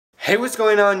Hey, what's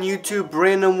going on YouTube?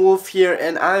 Brandon Wolf here,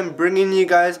 and I'm bringing you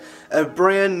guys a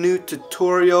brand new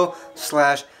tutorial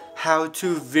slash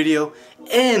how-to video.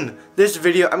 In this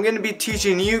video, I'm going to be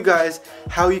teaching you guys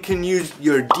how you can use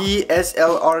your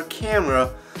DSLR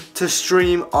camera to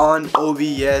stream on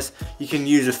OBS. You can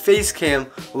use a face cam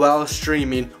while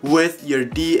streaming with your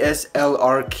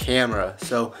DSLR camera.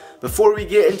 So before we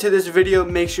get into this video,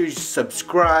 make sure you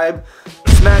subscribe,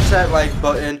 smash that like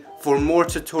button for more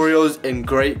tutorials and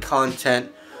great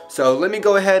content. So let me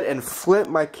go ahead and flip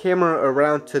my camera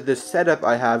around to this setup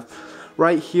I have.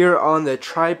 Right here on the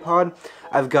tripod,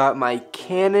 I've got my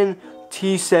Canon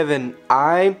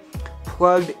T7i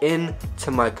plugged in to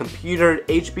my computer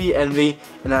HB Envy,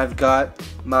 and I've got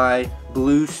my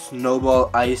Blue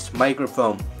Snowball Ice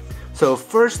microphone. So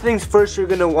first things first, you're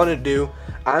gonna want to do,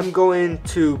 I'm going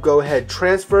to go ahead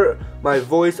transfer my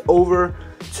voice over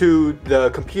to the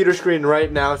computer screen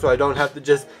right now, so I don't have to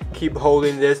just keep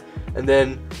holding this, and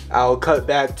then I'll cut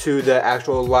back to the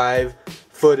actual live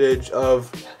footage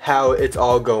of how it's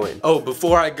all going. Oh,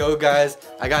 before I go, guys,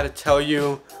 I gotta tell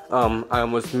you, I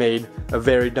almost made a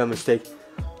very dumb mistake.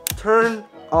 Turn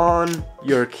on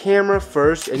your camera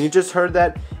first, and you just heard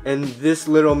that, and this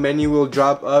little menu will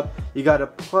drop up. You gotta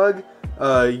plug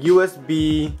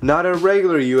USB, not a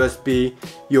regular USB,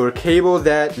 your cable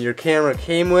that your camera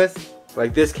came with.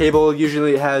 Like this cable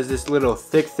usually has this little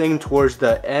thick thing towards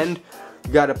the end.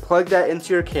 You gotta plug that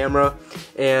into your camera,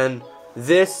 and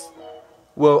this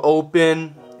will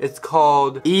open. It's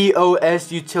called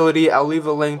EOS Utility. I'll leave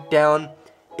a link down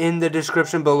in the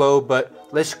description below, but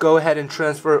let's go ahead and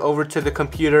transfer it over to the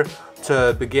computer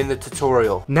to begin the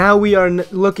tutorial. Now we are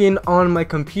looking on my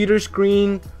computer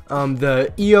screen.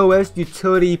 The EOS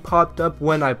utility popped up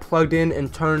when I plugged in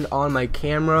and turned on my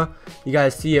camera. You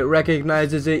guys see it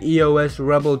recognizes it, EOS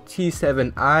Rebel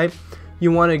T7i.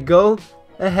 You want to go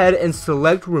ahead and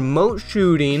select remote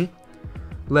shooting,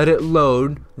 let it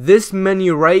load. This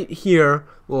menu right here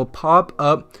will pop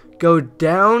up. Go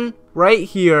down right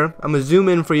here, I'm gonna zoom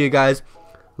in for you guys,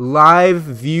 Live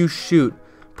View Shoot.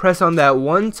 Press on that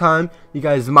one time. You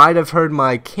guys might have heard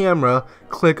my camera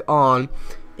click on,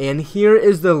 and here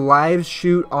is the live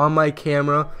shoot on my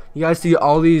camera. You guys see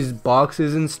all these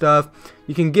boxes and stuff.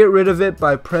 You can get rid of it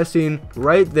by pressing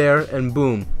right there, and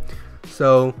boom.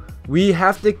 So we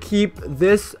have to keep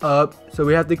this up, so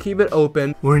we have to keep it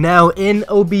open. We're now in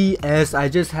OBS. I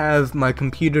just have my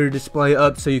computer display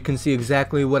up so you can see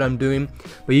exactly what I'm doing,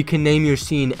 but you can name your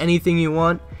scene anything you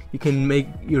want. You can make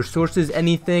your sources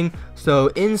anything. So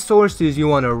in sources, you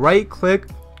want to right click,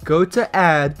 go to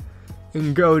add,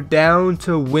 and go down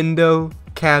to window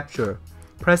capture.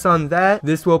 Press on that.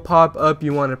 This will pop up.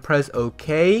 You want to press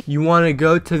OK. You want to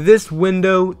go to this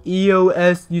window,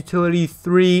 EOS Utility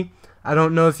 3. I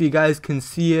don't know if you guys can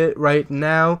see it right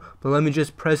now, but let me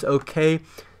just press OK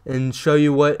and show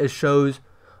you what it shows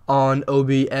on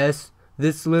OBS.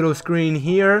 This little screen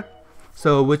here.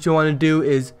 So what you want to do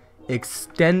is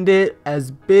extend it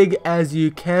as big as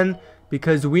you can,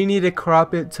 because we need to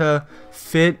crop it to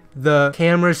fit the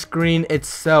camera screen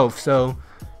itself. So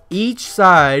each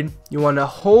side, you want to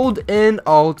hold in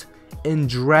Alt and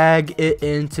drag it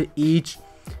into each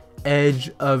edge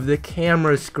of the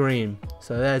camera screen.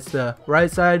 So that's the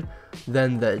right side,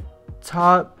 then the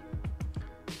top,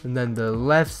 and then the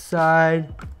left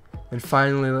side, and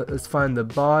finally let's find the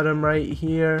bottom right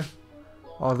here,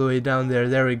 all the way down there.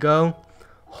 There we go.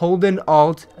 Hold in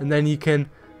Alt, and then you can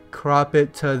crop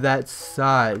it to that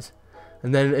size.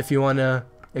 And then if you want to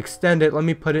extend it, let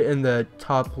me put it in the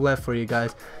top left for you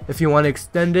guys. If you want to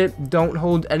extend it, don't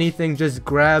hold anything, just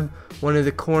grab one of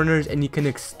the corners and you can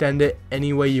extend it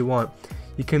any way you want.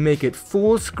 You can make it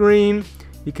full screen,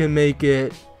 you can make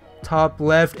it top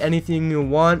left, anything you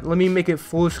want. Let me make it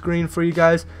full screen for you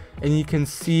guys, and you can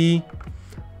see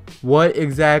what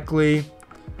exactly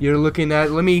you're looking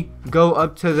at. Let me go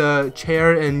up to the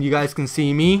chair and you guys can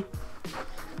see me.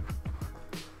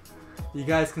 You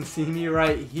guys can see me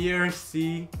right here.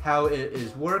 See how it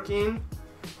is working.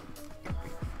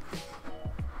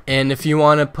 And if you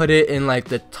want to put it in like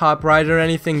the top right or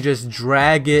anything, just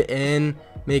drag it in,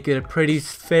 make it a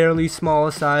fairly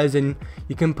small size, and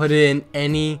you can put it in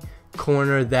any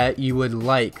corner that you would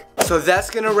like. So that's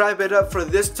gonna wrap it up for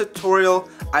this tutorial.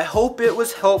 I hope it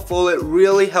was helpful. It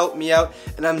really helped me out,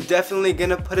 and I'm definitely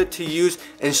gonna put it to use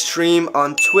and stream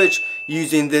on Twitch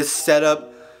using this setup.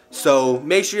 So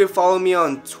make sure you follow me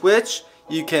on Twitch.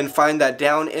 You can find that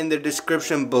down in the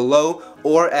description below,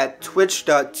 or at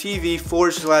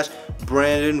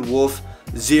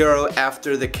twitch.tv/BrandonWolf0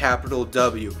 after the capital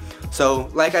W. So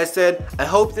like I said, I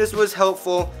hope this was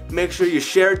helpful. Make sure you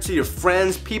share it to your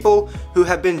friends, people who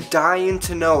have been dying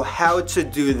to know how to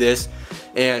do this.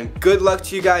 And good luck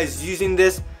to you guys using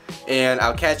this, and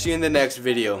I'll catch you in the next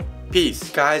video. Peace.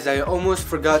 Guys, I almost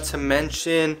forgot to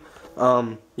mention,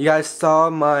 you guys saw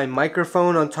my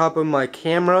microphone on top of my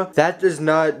camera. That does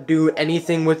not do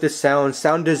anything with the sound.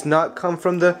 Sound does not come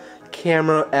from the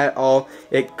camera at all.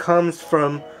 It comes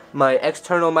from my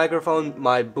external microphone,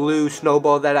 my blue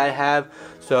snowball that I have.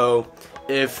 So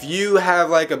if you have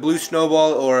like a blue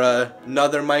snowball or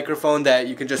another microphone that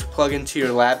you can just plug into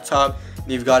your laptop,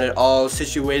 and you've got it all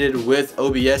situated with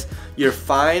OBS, you're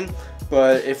fine.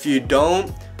 But if you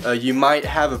don't, you might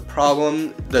have a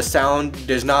problem. The sound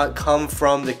does not come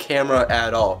from the camera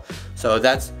at all. So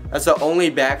that's the only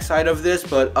backside of this,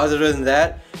 but other than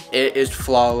that, it is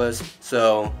flawless.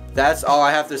 So that's all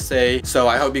I have to say. So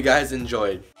I hope you guys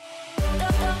enjoyed.